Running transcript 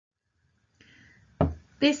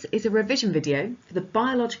This is a revision video for the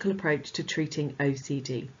biological approach to treating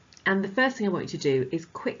OCD. And the first thing I want you to do is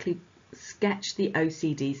quickly sketch the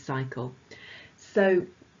OCD cycle. So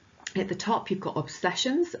at the top you've got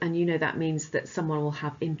obsessions, and you know that means that someone will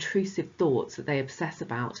have intrusive thoughts that they obsess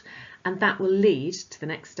about, and that will lead to the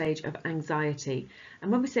next stage of anxiety.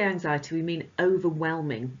 And when we say anxiety, we mean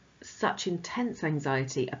overwhelming, such intense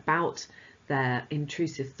anxiety about their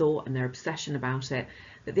intrusive thought and their obsession about it,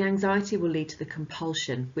 that the anxiety will lead to the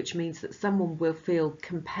compulsion, which means that someone will feel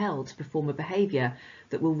compelled to perform a behaviour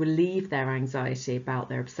that will relieve their anxiety about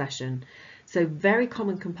their obsession. So very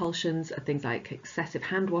common compulsions are things like excessive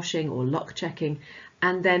hand washing or lock checking,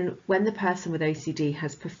 and then when the person with OCD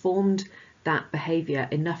has performed that behaviour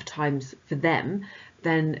enough times for them,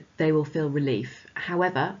 then they will feel relief.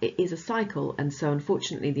 However, it is a cycle, and so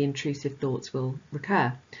unfortunately the intrusive thoughts will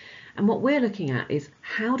recur. And what we're looking at is,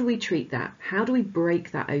 how do we treat that? How do we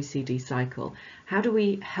break that OCD cycle? How do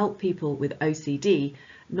we help people with OCD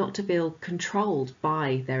not to feel controlled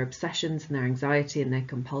by their obsessions and their anxiety and their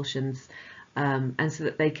compulsions, and so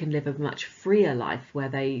that they can live a much freer life where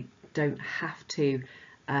they don't have to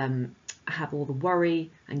have all the worry,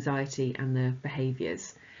 anxiety and the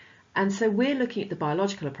behaviours. And so we're looking at the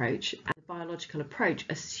biological approach, and the biological approach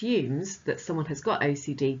assumes that someone has got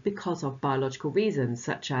OCD because of biological reasons,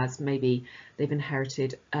 such as maybe they've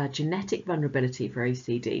inherited a genetic vulnerability for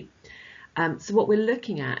OCD. So what we're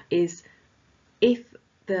looking at is, if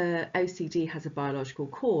the OCD has a biological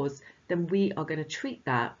cause, then we are going to treat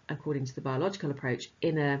that according to the biological approach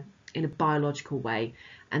in a biological way.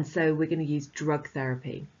 And so we're going to use drug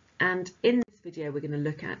therapy. And in this video, we're going to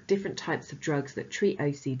look at different types of drugs that treat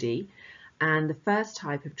OCD. And the first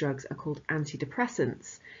type of drugs are called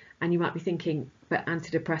antidepressants. And you might be thinking, but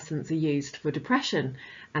antidepressants are used for depression,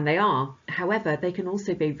 and they are. However, they can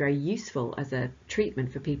also be very useful as a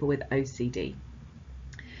treatment for people with OCD.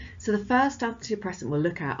 So the first antidepressant we'll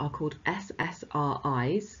look at are called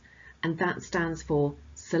SSRIs, and that stands for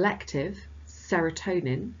selective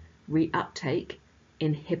serotonin reuptake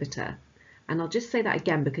inhibitor. And I'll just say that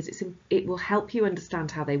again because it will help you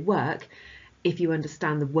understand how they work if you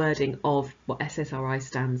understand the wording of what SSRI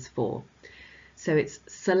stands for. So it's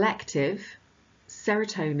selective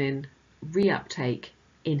serotonin reuptake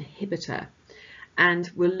inhibitor.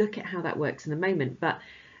 And we'll look at how that works in a moment. But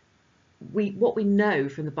what we know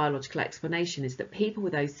from the biological explanation is that people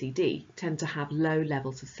with OCD tend to have low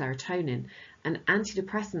levels of serotonin, and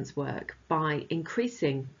antidepressants work by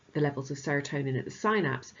increasing the levels of serotonin at the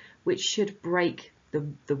synapse, which should break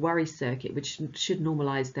the worry circuit, which should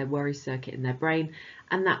normalize their worry circuit in their brain,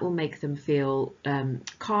 and that will make them feel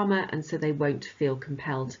calmer, and so they won't feel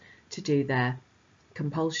compelled to do their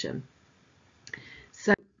compulsion.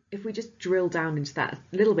 So if we just drill down into that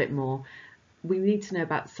a little bit more, we need to know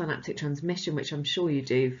about synaptic transmission, which I'm sure you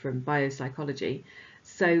do from biopsychology.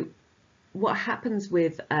 So what happens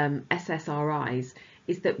with SSRIs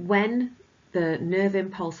is that when the nerve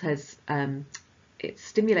impulse has it's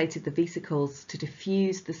stimulated the vesicles to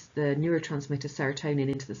diffuse the neurotransmitter serotonin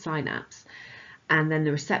into the synapse, and then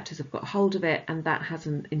the receptors have got hold of it, and that has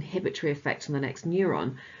an inhibitory effect on the next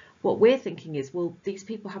neuron. What we're thinking is, well, these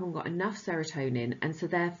people haven't got enough serotonin, and so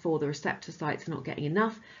therefore the receptor sites are not getting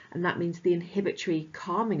enough, and that means the inhibitory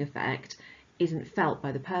calming effect isn't felt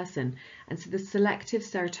by the person. And so the selective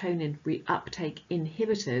serotonin reuptake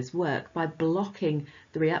inhibitors work by blocking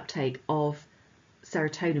the reuptake of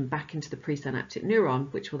serotonin back into the presynaptic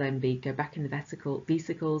neuron, which will then go back in the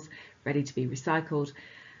vesicles, ready to be recycled.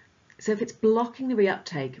 So if it's blocking the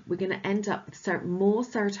reuptake, we're going to end up with more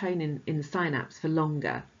serotonin in the synapse for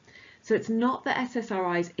longer. So it's not that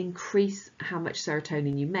SSRIs increase how much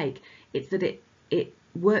serotonin you make, it's that it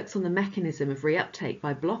works on the mechanism of reuptake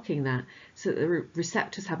by blocking that, so that the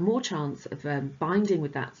receptors have more chance of binding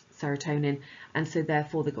with that serotonin, and so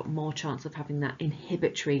therefore they've got more chance of having that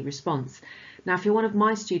inhibitory response. Now, if you're one of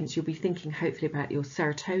my students, you'll be thinking hopefully about your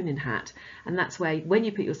serotonin hat, and that's where when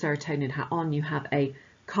you put your serotonin hat on, you have a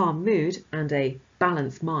calm mood and a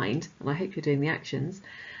balanced mind, and I hope you're doing the actions.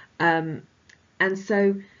 And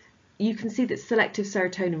so you can see that selective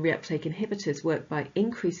serotonin reuptake inhibitors work by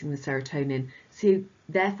increasing the serotonin, so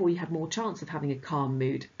therefore you have more chance of having a calm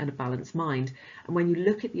mood and a balanced mind. And when you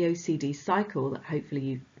look at the OCD cycle that hopefully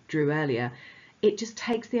you drew earlier, it just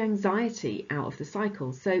takes the anxiety out of the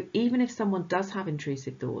cycle. So even if someone does have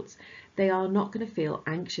intrusive thoughts, they are not going to feel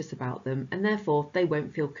anxious about them, and therefore they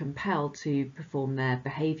won't feel compelled to perform their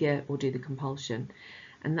behaviour or do the compulsion.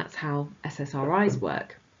 And that's how SSRIs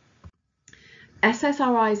work.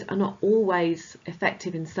 SSRIs are not always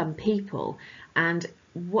effective in some people, and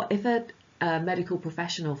what if a medical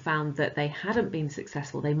professional found that they hadn't been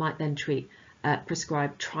successful, they might then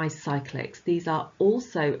prescribe tricyclics. These are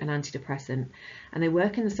also an antidepressant, and they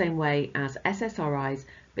work in the same way as SSRIs,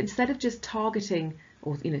 but instead of just targeting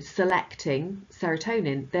or selecting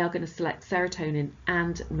serotonin, they are going to select serotonin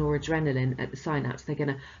and noradrenaline at the synapse. They're going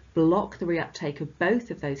to block the reuptake of both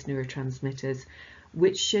of those neurotransmitters,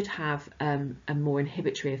 which should have a more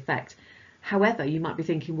inhibitory effect. However, you might be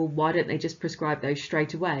thinking, well, why don't they just prescribe those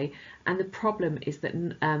straight away? And the problem is that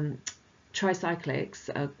tricyclics,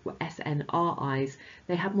 SNRIs,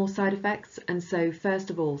 they have more side effects. And so first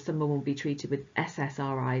of all, someone will be treated with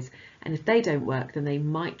SSRIs. And if they don't work, then they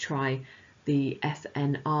might try the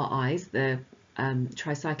SNRIs, the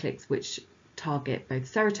tricyclics, which target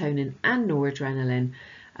both serotonin and noradrenaline,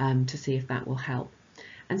 to see if that will help.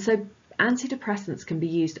 And so antidepressants can be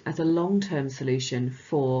used as a long-term solution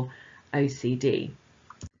for OCD.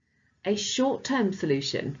 A short-term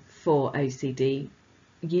solution for OCD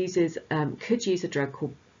could use a drug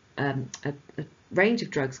called a range of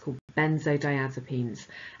drugs called benzodiazepines,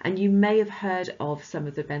 and you may have heard of some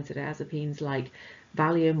of the benzodiazepines like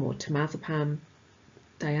Valium or temazepam,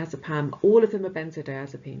 diazepam. All of them are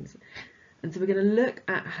benzodiazepines, and so we're going to look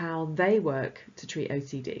at how they work to treat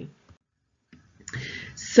OCD.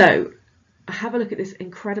 So have a look at this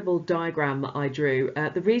incredible diagram that I drew.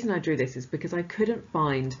 The reason I drew this is because I couldn't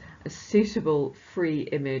find a suitable free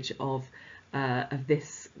image of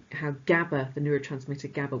this, how GABA, the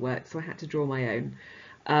neurotransmitter GABA, works, so I had to draw my own.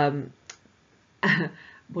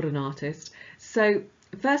 What an artist. So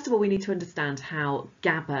first of all, we need to understand how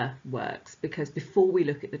GABA works, because before we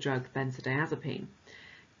look at the drug benzodiazepine,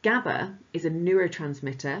 GABA is a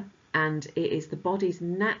neurotransmitter and it is the body's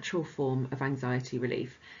natural form of anxiety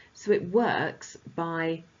relief. So it works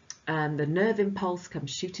by the nerve impulse comes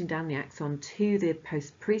shooting down the axon to the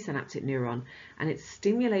presynaptic neuron, and it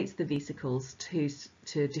stimulates the vesicles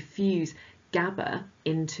to diffuse GABA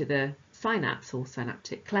into the synapse or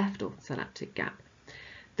synaptic cleft or synaptic gap.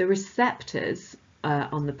 The receptors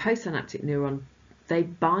on the postsynaptic neuron, they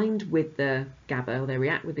bind with the GABA, or they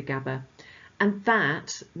react with the GABA, and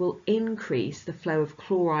that will increase the flow of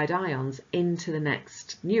chloride ions into the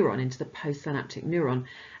next neuron, into the postsynaptic neuron.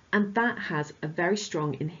 And that has a very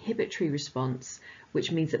strong inhibitory response,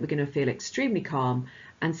 which means that we're going to feel extremely calm.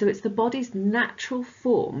 And so it's the body's natural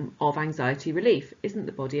form of anxiety relief. Isn't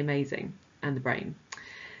the body amazing? And the brain.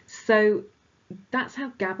 So that's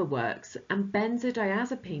how GABA works. And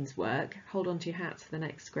benzodiazepines work. Hold on to your hats for the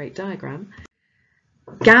next great diagram.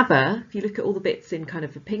 GABA, if you look at all the bits in kind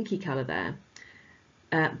of a pinky colour there,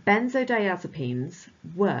 benzodiazepines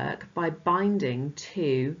work by binding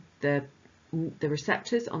to the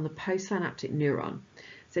receptors on the postsynaptic neuron.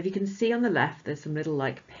 So if you can see on the left, there's some little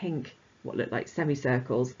like pink, what look like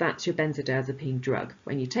semicircles. That's your benzodiazepine drug.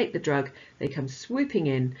 When you take the drug, they come swooping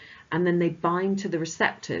in and then they bind to the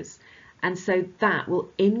receptors. And so that will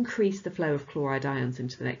increase the flow of chloride ions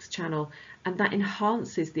into the next channel, and that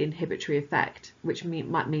enhances the inhibitory effect, which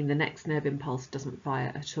might mean the next nerve impulse doesn't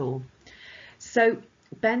fire at all. So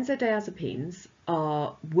benzodiazepines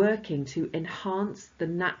are working to enhance the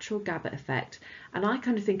natural GABA effect, and I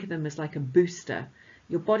kind of think of them as like a booster.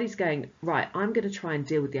 Your body's going, right, I'm going to try and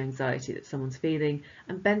deal with the anxiety that someone's feeling,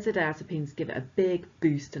 and benzodiazepines give it a big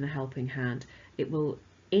boost and a helping hand. It will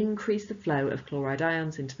increase the flow of chloride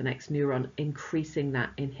ions into the next neuron, increasing that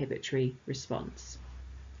inhibitory response.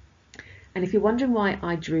 And if you're wondering why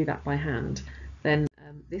I drew that by hand, then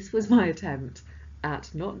this was my attempt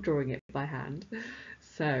at not drawing it by hand,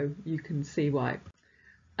 so you can see why.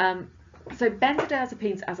 So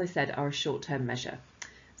benzodiazepines, as I said, are a short-term measure.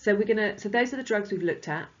 So those are the drugs we've looked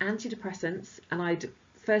at, antidepressants, and I'd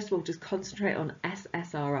first of all just concentrate on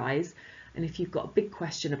SSRIs. And if you've got a big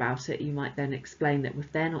question about it, you might then explain that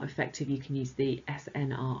if they're not effective, you can use the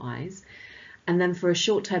SNRIs. And then for a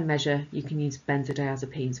short-term measure, you can use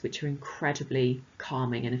benzodiazepines, which are incredibly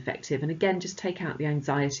calming and effective. And again, just take out the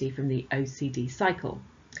anxiety from the OCD cycle.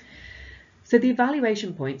 So the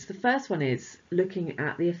evaluation points, the first one is looking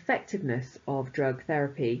at the effectiveness of drug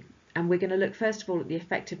therapy. And we're going to look first of all at the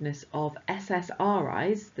effectiveness of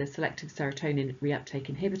SSRIs, the selective serotonin reuptake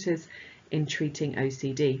inhibitors, in treating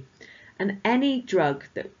OCD. And any drug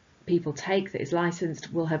that people take that is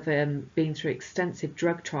licensed will have been through extensive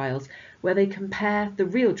drug trials where they compare the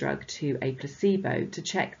real drug to a placebo to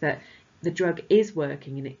check that the drug is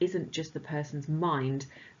working and it isn't just the person's mind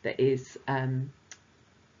that is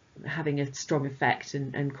having a strong effect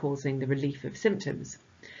and causing the relief of symptoms.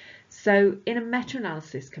 So in a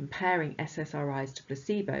meta-analysis comparing SSRIs to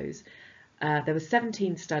placebos, there were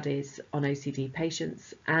 17 studies on OCD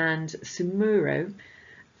patients, and Sumuro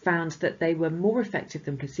found that they were more effective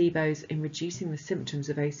than placebos in reducing the symptoms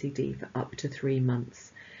of OCD for up to 3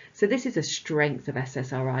 months. So this is a strength of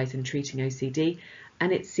SSRIs in treating OCD,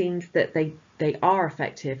 and it seems that they are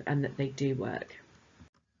effective and that they do work.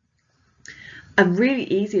 A really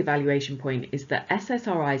easy evaluation point is that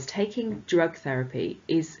SSRIs, taking drug therapy,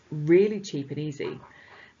 is really cheap and easy.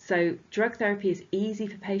 So drug therapy is easy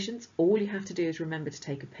for patients. All you have to do is remember to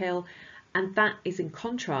take a pill, and that is in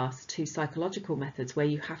contrast to psychological methods where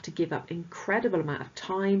you have to give up incredible amount of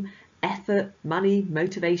time, effort, money,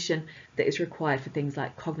 motivation that is required for things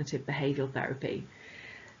like cognitive behavioural therapy.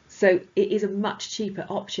 So it is a much cheaper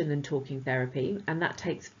option than talking therapy, and that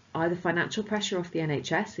takes either financial pressure off the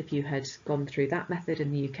NHS if you had gone through that method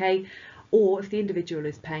in the UK, or if the individual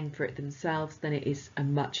is paying for it themselves, then it is a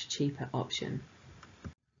much cheaper option.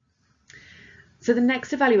 So the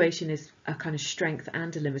next evaluation is a kind of strength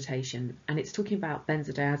and a limitation, and it's talking about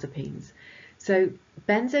benzodiazepines. So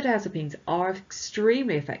benzodiazepines are an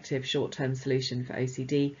extremely effective short-term solution for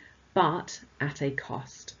OCD, but at a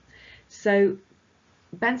cost. So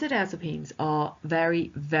benzodiazepines are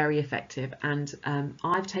very, very effective, and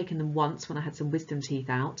I've taken them once when I had some wisdom teeth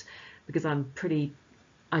out because I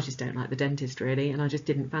just don't like the dentist really, and I just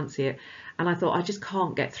didn't fancy it, and I thought I just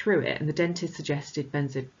can't get through it, and the dentist suggested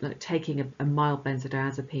taking a mild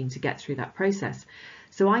benzodiazepine to get through that process.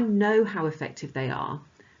 So I know how effective they are,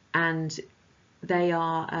 and they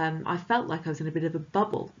are. I felt like I was in a bit of a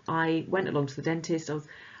bubble. I went along to the dentist.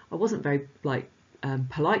 I wasn't very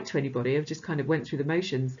polite to anybody. I just kind of went through the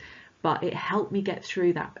motions, but it helped me get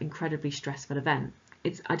through that incredibly stressful event.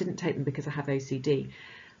 I didn't take them because I have OCD,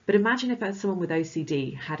 but imagine if someone with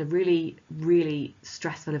OCD had a really, really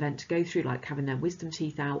stressful event to go through, like having their wisdom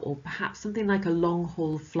teeth out, or perhaps something like a long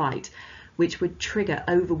haul flight, which would trigger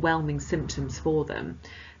overwhelming symptoms for them.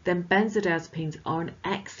 Then benzodiazepines are an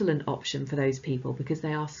excellent option for those people because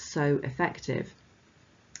they are so effective.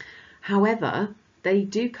 However, they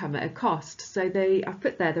do come at a cost. So I've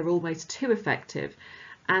put there, they're almost too effective.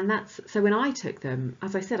 And so when I took them,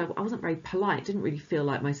 as I said, I wasn't very polite, didn't really feel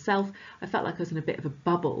like myself. I felt like I was in a bit of a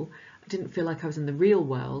bubble. I didn't feel like I was in the real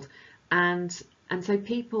world. And so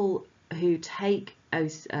people who take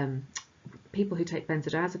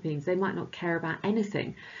benzodiazepines, they might not care about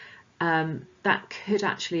anything. That could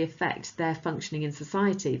actually affect their functioning in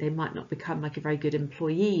society. They might not become like a very good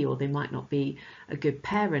employee, or they might not be a good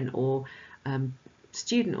parent or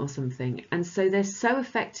student or something. And so they're so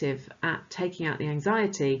effective at taking out the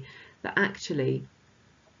anxiety that actually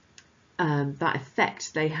that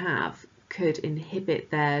effect they have could inhibit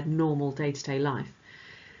their normal day-to-day life.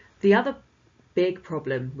 The other big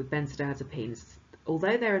problem with benzodiazepines,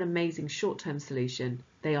 although they're an amazing short-term solution,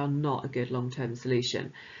 they are not a good long-term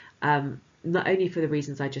solution. Not only for the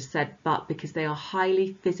reasons I just said, but because they are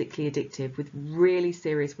highly physically addictive with really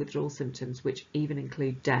serious withdrawal symptoms, which even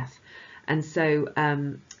include death. And so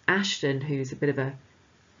Ashton, who's a bit of a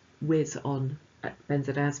whiz on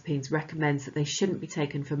benzodiazepines, recommends that they shouldn't be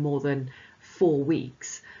taken for more than 4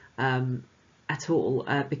 weeks at all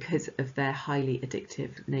because of their highly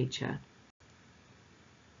addictive nature.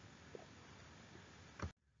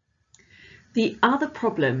 The other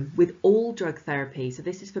problem with all drug therapy, so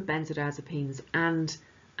this is for benzodiazepines and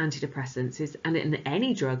antidepressants, and in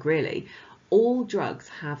any drug really, all drugs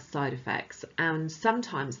have side effects, and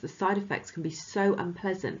sometimes the side effects can be so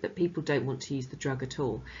unpleasant that people don't want to use the drug at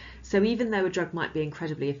all. So even though a drug might be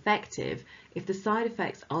incredibly effective, if the side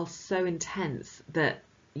effects are so intense that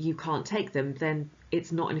you can't take them, then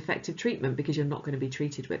it's not an effective treatment because you're not going to be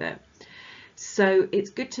treated with it. So it's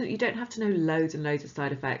good you don't have to know loads and loads of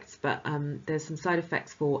side effects, but there's some side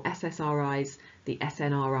effects for SSRIs, the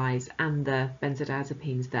SNRIs, and the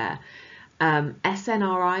benzodiazepines there.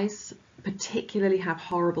 SNRIs particularly have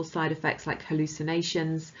horrible side effects like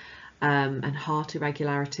hallucinations and heart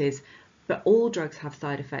irregularities, but all drugs have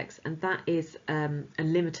side effects, and that is a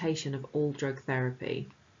limitation of all drug therapy.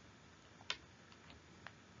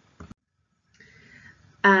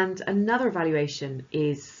 And another evaluation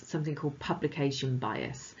is something called publication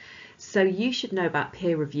bias. So you should know about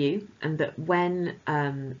peer review, and that when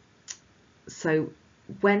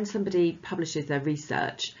somebody publishes their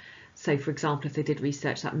research, so for example, if they did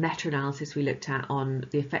research, that meta-analysis we looked at on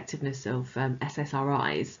the effectiveness of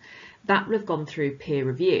SSRIs, that would have gone through peer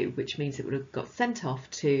review, which means it would have got sent off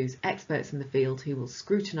to experts in the field who will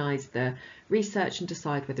scrutinise the research and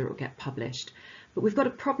decide whether it will get published. But we've got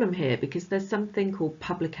a problem here because there's something called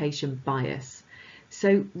publication bias.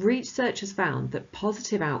 So research has found that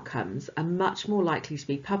positive outcomes are much more likely to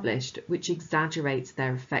be published, which exaggerates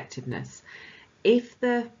their effectiveness. If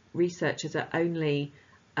the researchers are only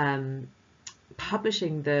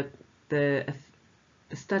publishing the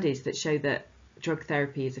studies that show that drug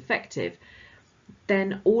therapy is effective,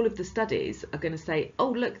 then all of the studies are going to say, oh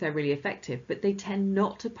look, they're really effective, but they tend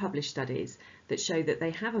not to publish studies that show that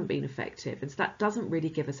they haven't been effective, and so that doesn't really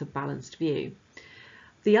give us a balanced view.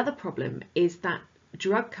 The other problem is that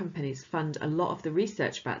drug companies fund a lot of the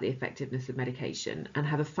research about the effectiveness of medication and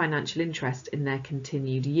have a financial interest in their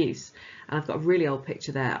continued use. And I've got a really old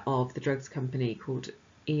picture there of the drugs company called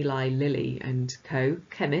Eli Lilly and Co.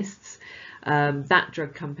 Chemists. That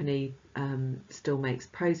drug company still makes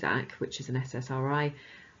Prozac, which is an SSRI.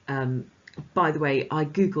 By the way, I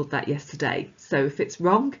googled that yesterday, so if it's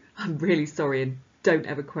wrong, I'm really sorry and don't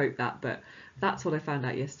ever quote that, but that's what I found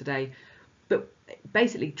out yesterday. But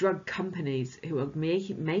basically, drug companies who are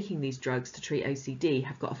making these drugs to treat OCD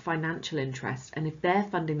have got a financial interest, and if they're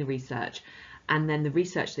funding the research and then the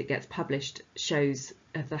research that gets published shows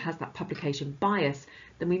if there has that publication bias,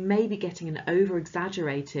 then we may be getting an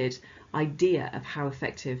over-exaggerated idea of how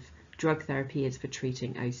effective drug therapy is for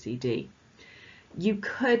treating OCD. You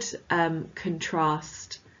could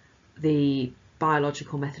contrast the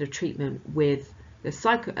biological method of treatment with the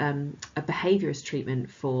a behaviourist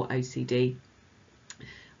treatment for OCD,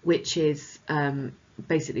 which is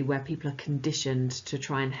basically where people are conditioned to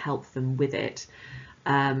try and help them with it.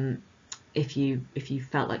 If you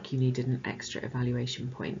felt like you needed an extra evaluation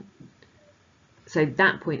point. So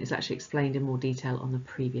that point is actually explained in more detail on the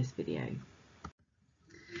previous video.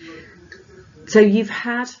 So you've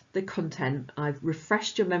had the content, I've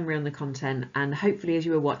refreshed your memory on the content, and hopefully as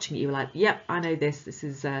you were watching it you were like, yep, I know this,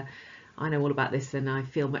 I know all about this and I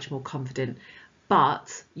feel much more confident.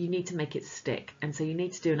 But you need to make it stick, and so you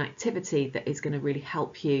need to do an activity that is going to really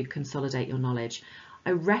help you consolidate your knowledge.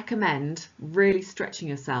 I recommend really stretching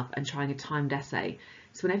yourself and trying a timed essay.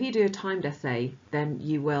 So whenever you do a timed essay, then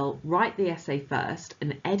you will write the essay first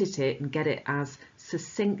and edit it and get it as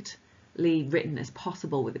succinctly written as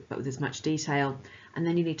possible but with as much detail, and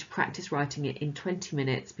then you need to practice writing it in 20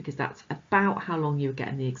 minutes because that's about how long you get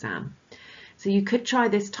in the exam. So you could try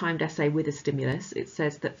this timed essay with a stimulus. It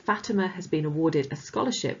says that Fatima has been awarded a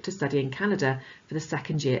scholarship to study in Canada for the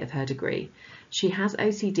second year of her degree. She has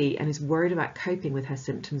OCD and is worried about coping with her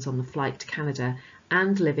symptoms on the flight to Canada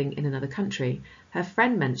and living in another country. Her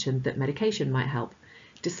friend mentioned that medication might help.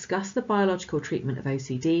 Discuss the biological treatment of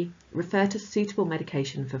OCD. Refer to suitable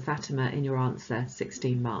medication for Fatima in your answer,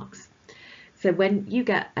 16 marks. So when you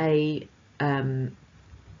get a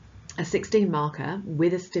 16 marker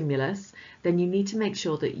with a stimulus, then you need to make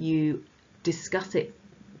sure that you discuss it,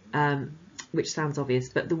 which sounds obvious,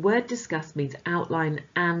 but the word discuss means outline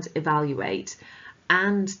and evaluate,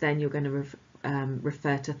 and then you're going to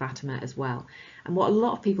refer to Fatima as well. And what a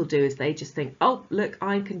lot of people do is they just think, oh look,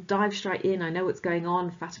 I can dive straight in, I know what's going on,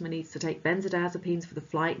 Fatima needs to take benzodiazepines for the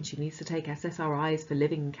flight and she needs to take SSRIs for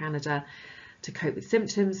living in Canada to cope with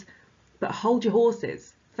symptoms. But hold your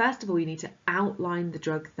horses. First of all, you need to outline the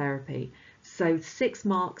drug therapy. So 6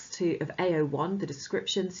 marks of AO1, the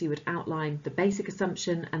description, so you would outline the basic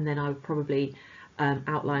assumption, and then I would probably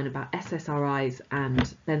outline about SSRIs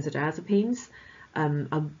and benzodiazepines.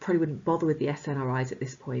 I probably wouldn't bother with the SNRIs at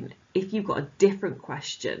this point. If you've got a different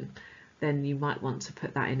question, then you might want to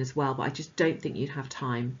put that in as well, but I just don't think you'd have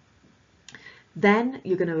time. Then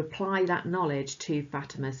you're going to apply that knowledge to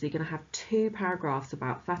Fatima. So you're going to have 2 paragraphs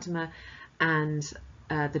about Fatima and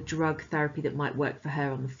the drug therapy that might work for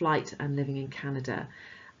her on the flight and living in Canada.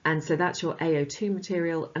 And so that's your AO2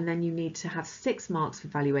 material, and then you need to have 6 marks for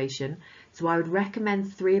evaluation. So I would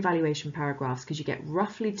recommend 3 evaluation paragraphs because you get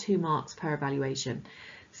roughly 2 marks per evaluation.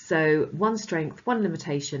 So 1 strength, 1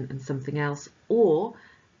 limitation and something else, or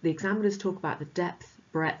the examiners talk about the depth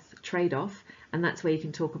breadth trade-off, and that's where you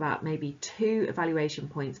can talk about maybe 2 evaluation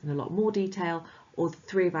points in a lot more detail, or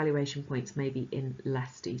 3 evaluation points maybe in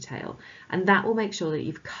less detail, and that will make sure that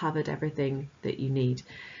you've covered everything that you need.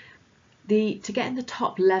 To get in the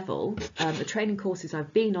top level, the training courses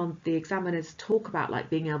I've been on, the examiners talk about like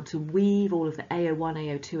being able to weave all of the AO1,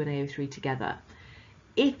 AO2 and AO3 together.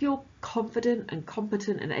 If you're confident and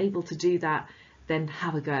competent and able to do that, then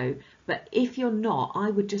have a go. But if you're not, I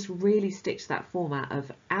would just really stick to that format of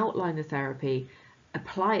outline the therapy,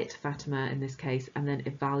 apply it to Fatima in this case, and then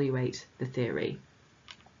evaluate the theory.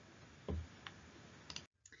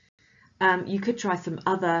 You could try some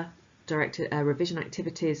other directed revision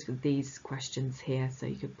activities with these questions here, so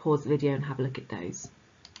you could pause the video and have a look at those.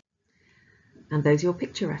 And those are your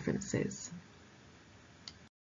picture references.